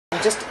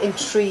I'm just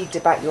intrigued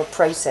about your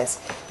process,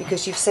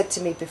 because you've said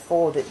to me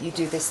before that you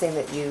do this thing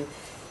that you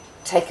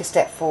take a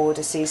step forward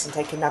a season,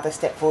 take another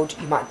step forward.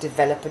 You might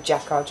develop a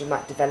jacquard, you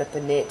might develop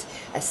a knit,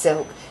 a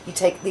silk. You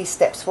take these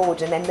steps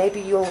forward, and then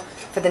maybe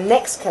for the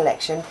next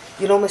collection,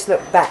 you'll almost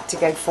look back to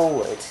go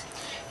forward.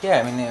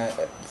 Yeah, I mean,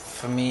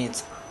 for me,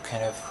 it's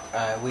kind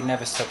of we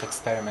never stop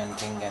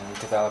experimenting and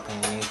developing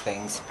new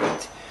things,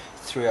 but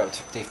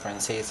throughout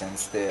different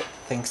seasons, the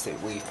things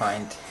that we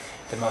find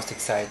the most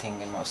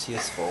exciting and most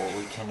useful,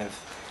 we kind of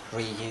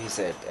reuse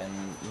it and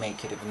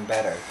make it even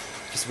better,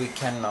 because we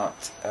cannot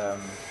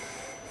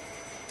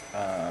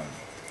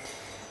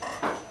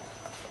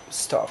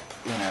stop,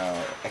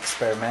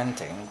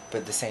 experimenting,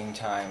 but at the same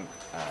time,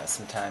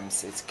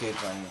 sometimes it's good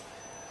when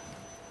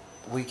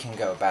we can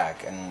go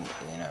back and,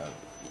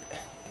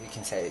 you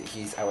can say,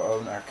 use our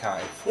own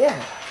archive.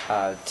 Yeah.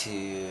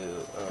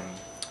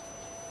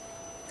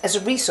 As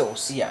a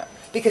resource. Yeah.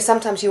 Because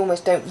sometimes you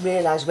almost don't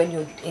realise when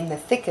you're in the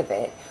thick of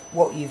it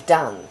what you've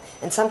done,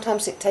 and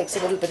sometimes it takes a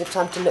little bit of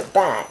time to look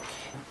back.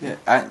 Yeah,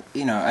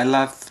 I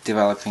love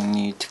developing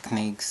new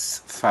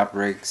techniques,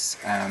 fabrics,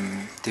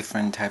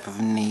 different type of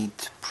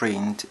knit,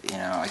 print.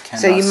 I can.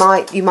 So you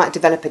might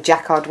develop a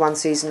jacquard one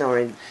season, or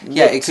a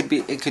yeah, it could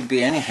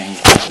be anything.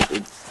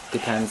 It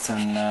depends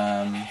on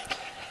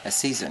a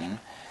season,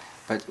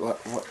 but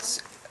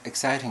what's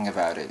exciting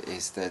about it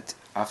is that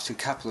after a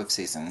couple of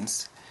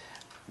seasons,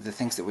 the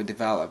things that we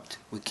developed,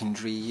 we can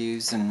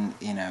reuse and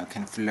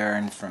kind of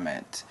learn from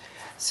it.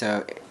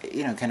 So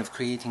kind of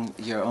creating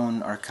your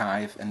own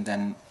archive and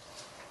then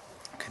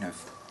kind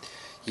of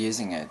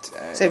using it.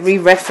 So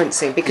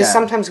re-referencing, because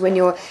sometimes when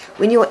you're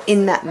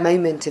in that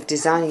moment of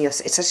designing,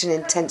 it's such an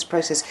intense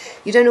process.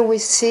 You don't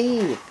always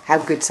see how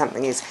good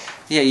something is.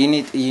 Yeah, you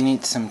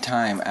need some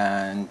time,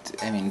 and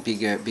I mean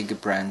bigger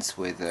brands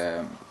with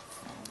kind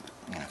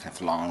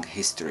of long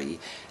history,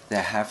 they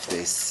have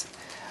this.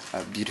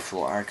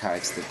 Beautiful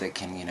archives that they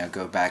can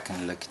go back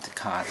and look at the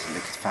cut,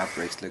 look at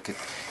fabrics, look at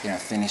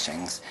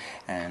finishings,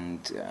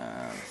 and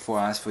for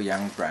us, for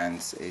young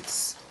brands,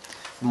 it's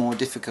more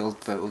difficult,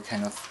 but we're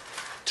kind of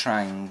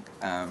trying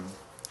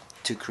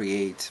to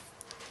create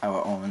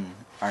our own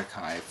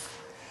archive.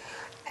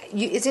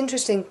 It's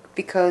interesting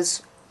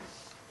because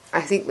I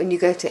think when you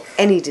go to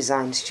any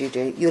design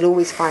studio, you'll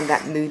always find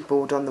that mood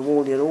board on the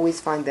wall, you'll always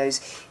find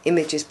those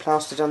images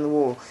plastered on the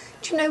wall.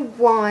 Do you know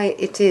why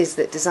it is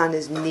that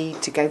designers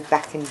need to go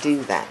back and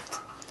do that?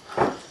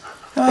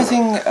 No, I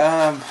think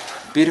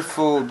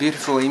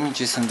beautiful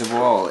images on the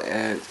wall,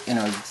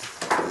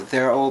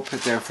 they're all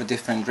put there for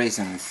different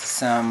reasons.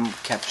 Some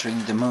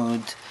capturing the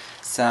mood,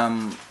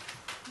 some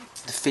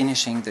the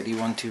finishing that you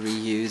want to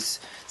reuse,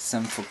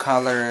 some for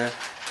color.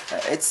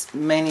 It's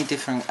many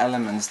different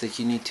elements that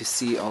you need to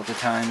see all the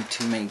time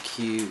to make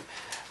you...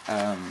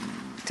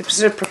 to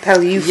sort of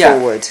propel you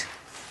forward.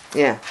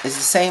 Yeah. It's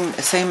the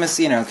same as,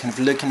 kind of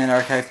looking at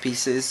archive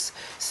pieces,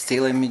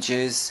 still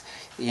images,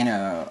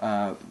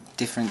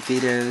 different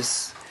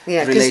videos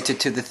related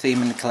to the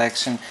theme and the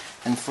collection.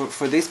 And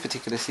for this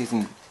particular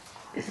season,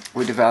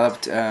 we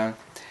developed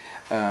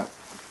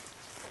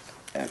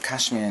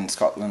cashmere in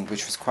Scotland,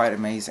 which was quite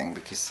amazing,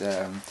 because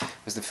it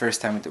was the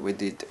first time that we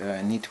did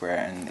knitwear,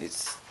 and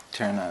it's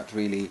turned out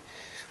really,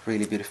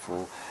 really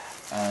beautiful.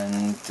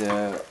 And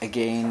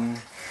again,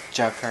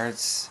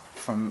 jacquards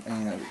from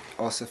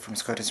also from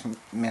Scottish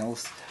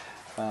mills.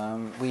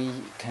 We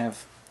kind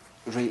of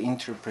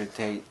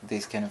reinterpret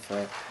this kind of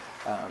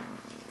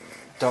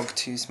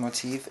dogtooth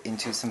motif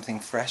into something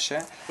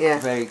fresher. Yeah.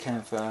 Very kind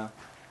of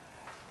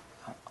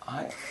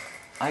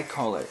I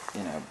call it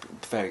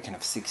very kind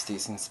of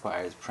 60s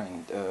inspired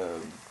print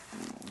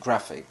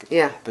graphic.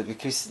 Yeah. But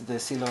because the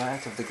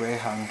silhouette of the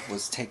greyhound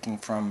was taken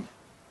from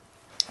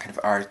kind of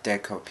Art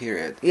Deco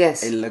period.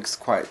 Yes. It looks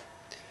quite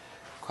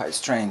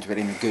strange, but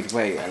in a good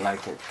way. I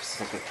like it. It's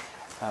like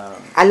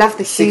I love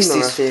the humour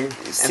of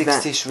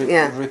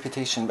 60s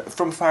repetition. But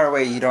from far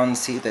away, you don't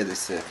see that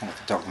it's a kind of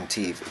dog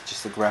motif. It's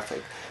just a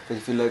graphic. But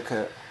if you look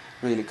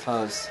really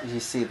close, you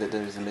see that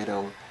there's a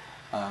little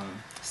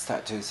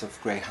statues of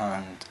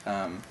greyhound.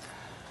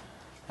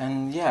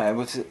 And yeah,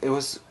 it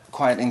was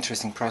quite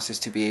interesting process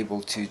to be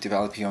able to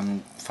develop your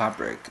own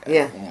fabric.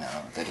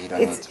 That you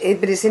don't.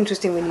 But it's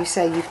interesting when you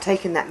say you've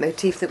taken that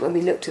motif, that when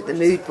we looked at the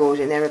mood board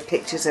and there are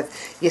pictures of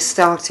your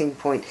starting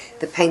point,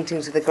 the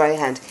paintings of the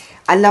greyhound.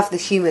 I love the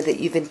humour that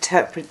you've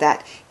interpreted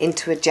that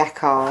into a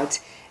jacquard,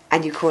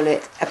 and you call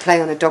it a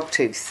play on a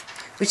dogtooth,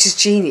 which is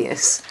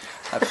genius.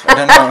 I don't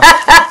know.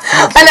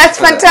 And that's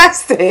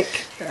fantastic.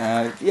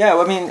 Yeah,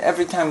 well, I mean,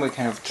 every time we're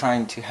kind of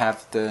trying to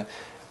have the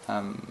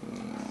kind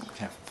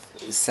of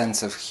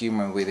sense of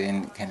humor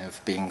within kind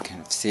of being kind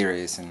of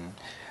serious and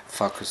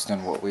focused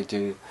on what we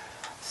do.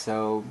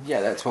 So yeah,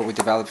 that's what we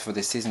developed for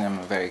this season. I'm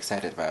very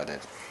excited about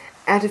it.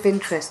 Out of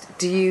interest,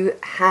 do you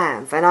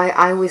have, and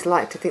I always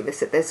like to think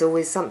this, that there's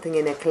always something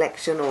in a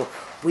collection, or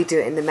we do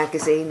it in the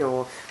magazine,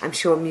 or I'm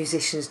sure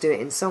musicians do it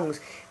in songs,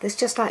 there's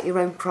just like your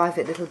own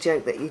private little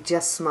joke that you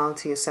just smile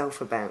to yourself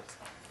about?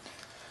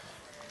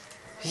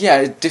 Yeah,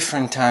 at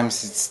different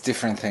times it's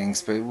different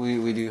things, but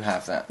we do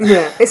have that.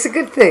 Yeah, it's a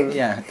good thing.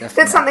 Yeah, definitely.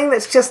 That's something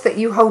that's just that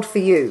you hold for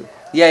you.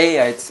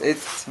 Yeah.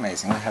 It's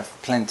amazing. We have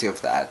plenty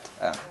of that,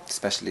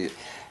 especially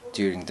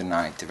during the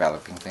night,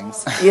 developing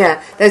things.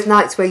 Yeah, there's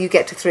nights where you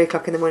get to 3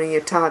 o'clock in the morning, you're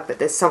tired, but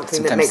there's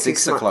something Sometimes that makes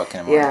 6 you o'clock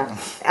in the morning. Yeah,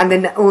 and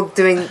then all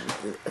doing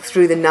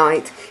through the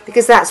night,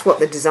 because that's what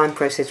the design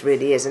process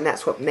really is, and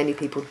that's what many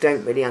people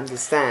don't really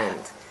understand.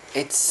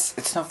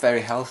 It's not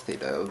very healthy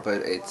though,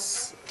 but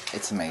it's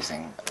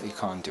amazing. You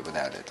can't do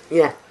without it.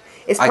 Yeah,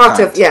 it's I part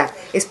can't. of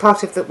it's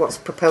part of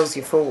what propels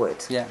you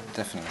forward. Yeah,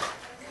 definitely.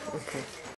 Okay.